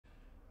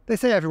They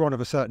say everyone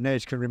of a certain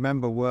age can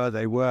remember where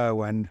they were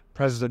when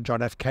President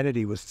John F.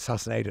 Kennedy was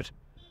assassinated.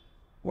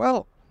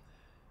 Well,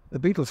 the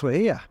Beatles were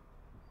here.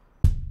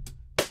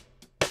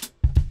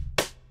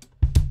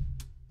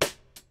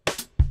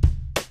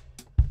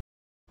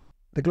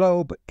 The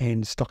Globe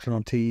in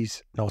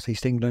Stockton-on-Tees, North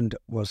East England,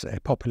 was a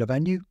popular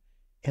venue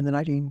in the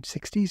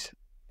 1960s.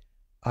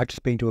 I'd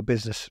just been to a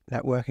business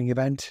networking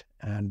event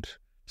and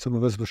some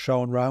of us were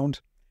shown round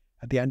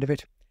at the end of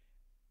it.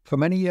 For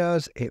many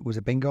years it was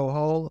a bingo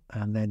hall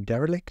and then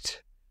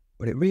derelict,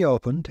 but it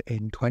reopened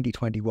in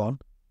 2021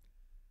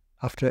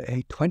 after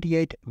a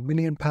 £28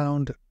 million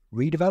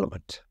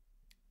redevelopment.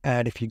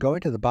 And if you go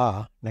into the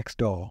bar next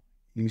door,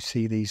 you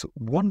see these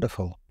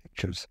wonderful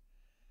pictures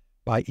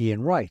by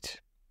Ian Wright,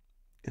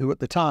 who at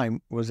the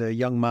time was a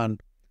young man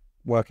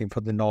working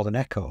for the Northern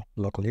Echo,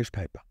 local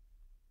newspaper.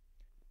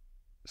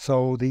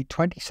 So the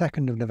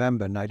 22nd of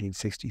November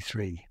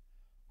 1963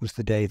 was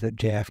the day that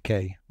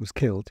JFK was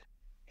killed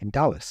in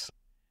Dallas.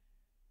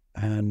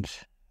 And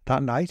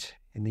that night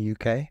in the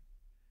UK,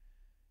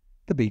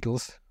 the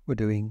Beatles were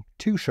doing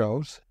 2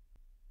 shows.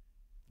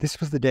 This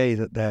was the day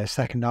that their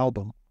second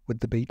album with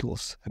the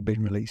Beatles had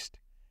been released.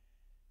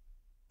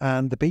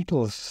 And the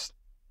Beatles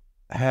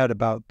heard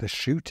about the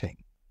shooting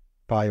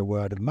via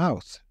word of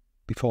mouth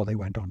before they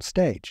went on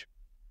stage.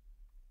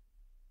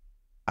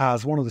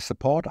 As one of the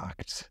support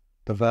acts,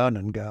 the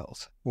Vernon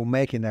Girls were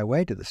making their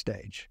way to the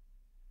stage,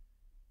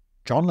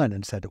 John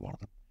Lennon said to one of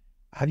them,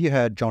 "Have you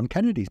heard John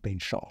Kennedy's been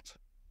shot?"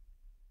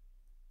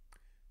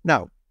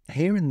 Now,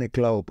 here in the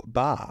Globe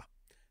bar,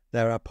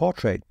 there are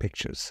portrait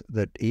pictures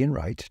that Ian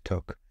Wright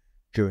took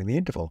during the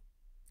interval.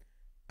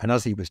 And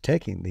as he was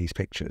taking these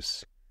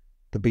pictures,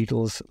 the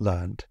Beatles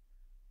learned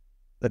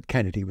that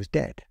Kennedy was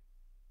dead.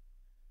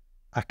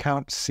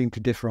 Accounts seem to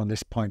differ on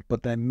this point,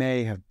 but there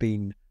may have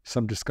been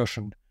some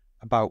discussion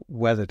about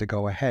whether to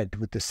go ahead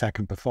with the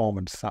second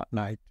performance that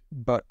night.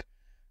 But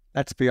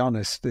let's be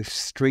honest, the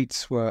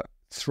streets were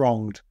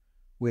thronged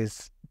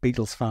with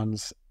Beatles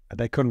fans.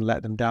 They couldn't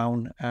let them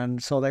down,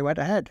 and so they went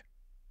ahead.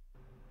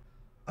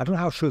 I don't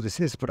know how true this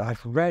is, but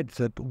I've read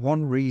that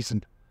one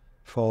reason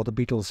for the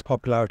Beatles'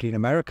 popularity in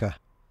America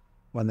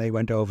when they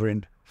went over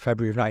in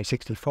February of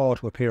 1964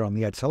 to appear on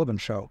the Ed Sullivan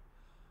Show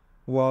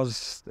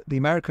was that the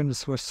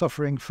Americans were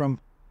suffering from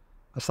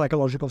a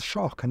psychological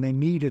shock and they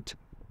needed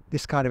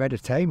this kind of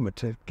entertainment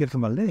to give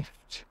them a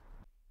lift.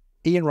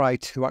 Ian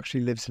Wright, who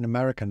actually lives in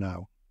America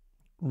now,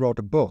 wrote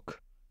a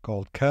book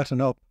called Curtain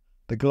Up,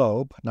 The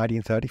Globe,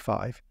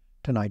 1935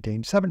 to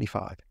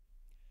 1975.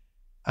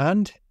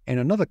 And in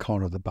another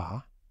corner of the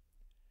bar,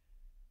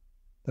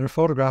 there are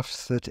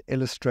photographs that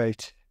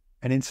illustrate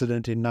an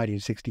incident in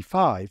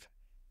 1965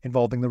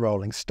 involving the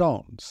Rolling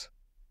Stones.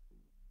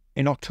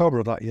 In October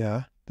of that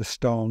year, the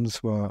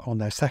Stones were on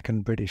their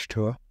second British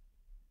tour,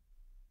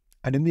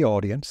 and in the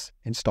audience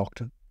in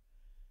Stockton,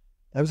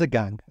 there was a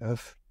gang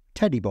of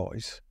teddy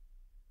boys.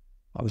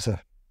 That was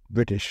a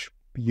British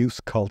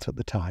youth cult at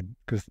the time,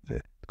 because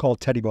they're called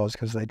teddy boys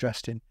because they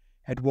dressed in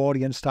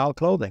Edwardian-style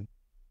clothing.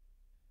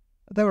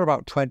 There were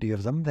about 20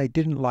 of them. They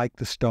didn't like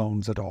the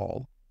Stones at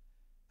all.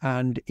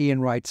 And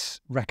Ian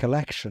Wright's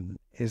recollection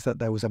is that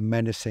there was a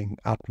menacing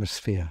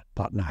atmosphere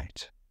that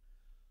night.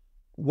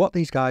 What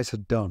these guys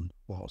had done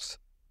was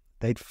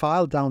they'd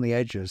filed down the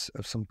edges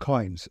of some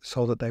coins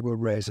so that they were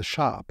razor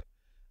sharp.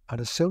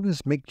 And as soon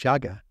as Mick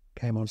Jagger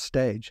came on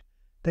stage,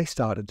 they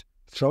started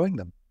throwing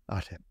them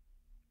at him.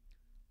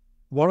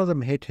 One of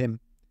them hit him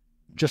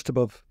just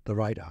above the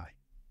right eye.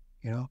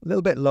 A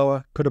little bit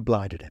lower, could have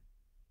blinded him.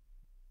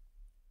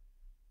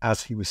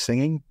 As he was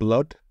singing,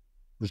 blood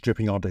was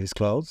dripping onto his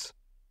clothes.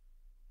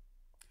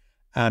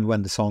 And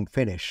when the song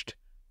finished,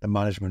 the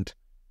management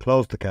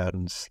closed the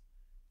curtains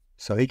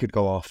so he could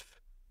go off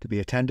to be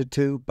attended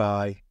to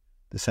by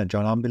the St.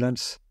 John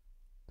ambulance.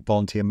 The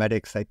volunteer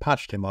medics, they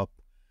patched him up.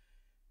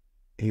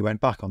 He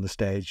went back on the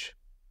stage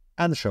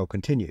and the show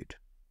continued.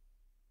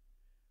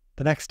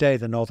 The next day,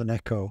 the Northern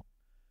Echo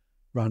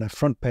ran a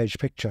front page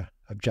picture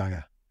of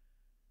Jagger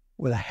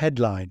with a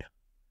headline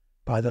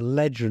by the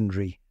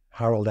legendary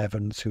Harold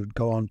Evans, who'd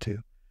go on to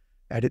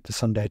edit the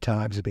Sunday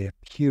Times and be a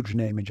huge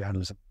name in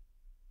journalism.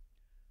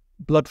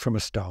 Blood from a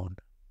Stone.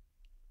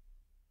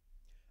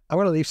 I'm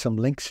going to leave some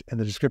links in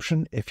the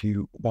description if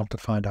you want to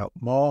find out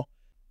more.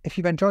 If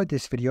you've enjoyed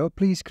this video,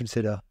 please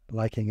consider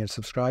liking and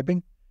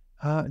subscribing.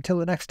 Until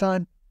the next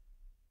time,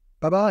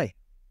 bye-bye.